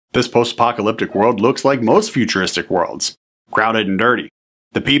This post-apocalyptic world looks like most futuristic worlds, crowded and dirty.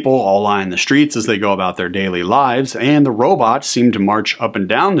 The people all line the streets as they go about their daily lives, and the robots seem to march up and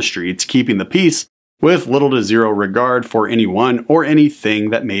down the streets, keeping the peace, with little to zero regard for anyone or anything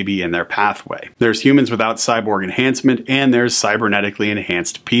that may be in their pathway. There's humans without cyborg enhancement, and there's cybernetically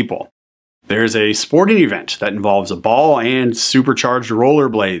enhanced people. There's a sporting event that involves a ball and supercharged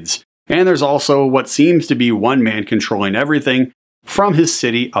rollerblades, and there's also what seems to be one man controlling everything from his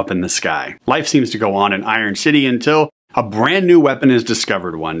city up in the sky. Life seems to go on in Iron City until a brand new weapon is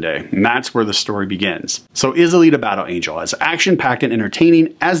discovered one day, and that's where the story begins. So is Alita Battle Angel as action-packed and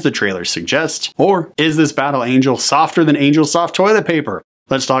entertaining as the trailer suggests, or is this Battle Angel softer than Angel Soft toilet paper?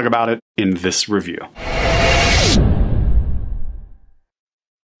 Let's talk about it in this review.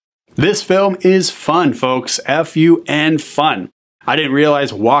 This film is fun, folks. F-U-N fun. I didn't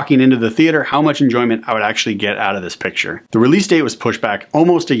realize walking into the theater how much enjoyment I would actually get out of this picture. The release date was pushed back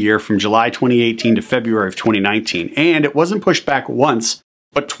almost a year from July 2018 to February of 2019, and it wasn't pushed back once,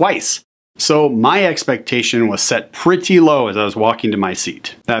 but twice. So my expectation was set pretty low as I was walking to my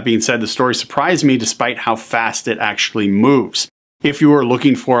seat. That being said, the story surprised me despite how fast it actually moves. If you were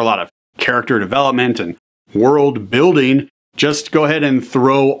looking for a lot of character development and world building, just go ahead and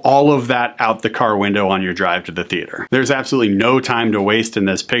throw all of that out the car window on your drive to the theater. There's absolutely no time to waste in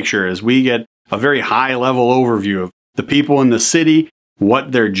this picture as we get a very high level overview of the people in the city,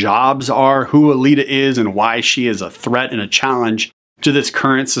 what their jobs are, who Alita is, and why she is a threat and a challenge to this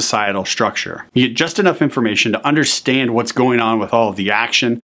current societal structure. You get just enough information to understand what's going on with all of the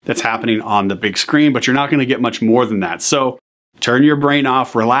action that's happening on the big screen, but you're not going to get much more than that. So turn your brain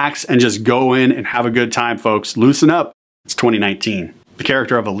off, relax, and just go in and have a good time, folks. Loosen up. It's 2019. The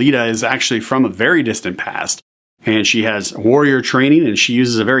character of Alita is actually from a very distant past, and she has warrior training, and she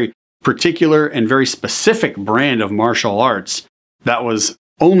uses a very particular and very specific brand of martial arts that was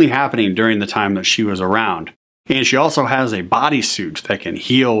only happening during the time that she was around. And she also has a bodysuit that can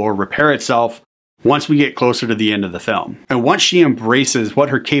heal or repair itself once we get closer to the end of the film. And once she embraces what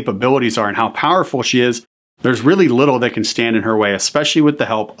her capabilities are and how powerful she is, there's really little that can stand in her way, especially with the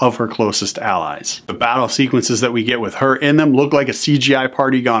help of her closest allies. The battle sequences that we get with her in them look like a CGI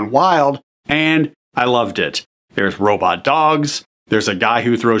party gone wild, and I loved it. There's robot dogs, there's a guy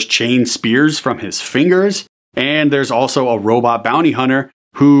who throws chain spears from his fingers, and there's also a robot bounty hunter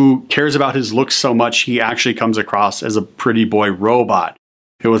who cares about his looks so much he actually comes across as a pretty boy robot.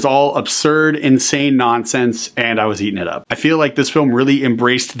 It was all absurd, insane nonsense, and I was eating it up. I feel like this film really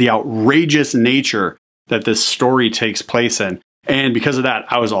embraced the outrageous nature that this story takes place in, and because of that,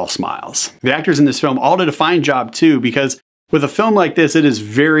 I was all smiles. The actors in this film all did a fine job too, because with a film like this, it is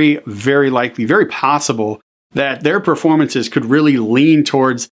very, very likely, very possible that their performances could really lean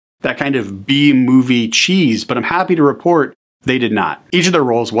towards that kind of B-movie cheese, but I'm happy to report they did not. Each of their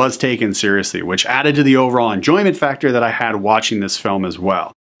roles was taken seriously, which added to the overall enjoyment factor that I had watching this film as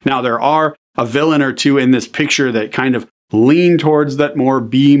well. Now, there are a villain or two in this picture that kind of lean towards that more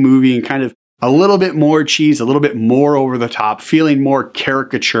B-movie and kind of a little bit more cheese, a little bit more over the top, feeling more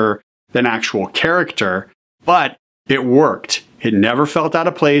caricature than actual character, but it worked. It never felt out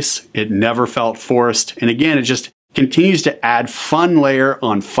of place. It never felt forced. And again, it just continues to add fun layer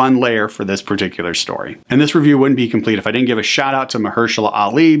on fun layer for this particular story. And this review wouldn't be complete if I didn't give a shout out to Mahershala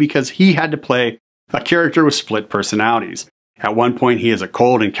Ali, because he had to play a character with split personalities. At one point, he is a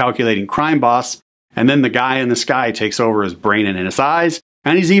cold and calculating crime boss, and then the guy in the sky takes over his brain and in his eyes,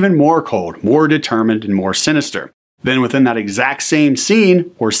 and he's even more cold, more determined, and more sinister. Then within that exact same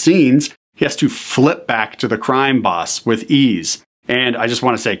scene, or scenes, he has to flip back to the crime boss with ease. And I just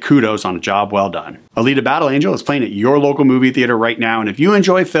want to say kudos on a job well done. Alita Battle Angel is playing at your local movie theater right now, and if you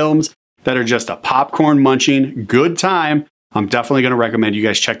enjoy films that are just a popcorn munching good time, I'm definitely going to recommend you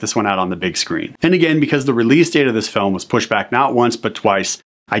guys check this one out on the big screen. And again, because the release date of this film was pushed back not once but twice,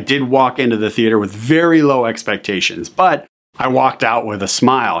 I did walk into the theater with very low expectations, but I walked out with a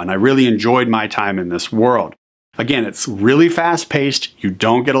smile, and I really enjoyed my time in this world. Again, it's really fast-paced. You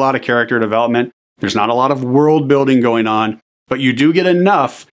don't get a lot of character development. There's not a lot of world building going on, but you do get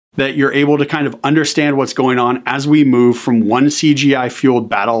enough that you're able to kind of understand what's going on as we move from one CGI-fueled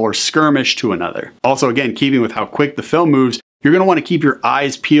battle or skirmish to another. Also, again, keeping with how quick the film moves, you're going to want to keep your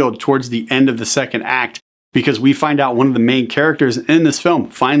eyes peeled towards the end of the second act, because we find out one of the main characters in this film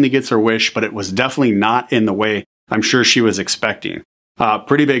finally gets her wish, but it was definitely not in the way I'm sure she was expecting.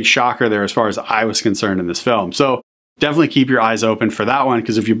 Pretty big shocker there as far as I was concerned in this film. So definitely keep your eyes open for that one,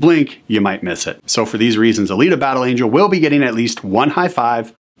 because if you blink, you might miss it. So for these reasons, Alita Battle Angel will be getting at least one high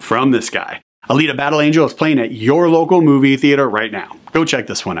five from this guy. Alita Battle Angel is playing at your local movie theater right now. Go check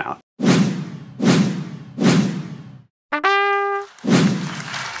this one out.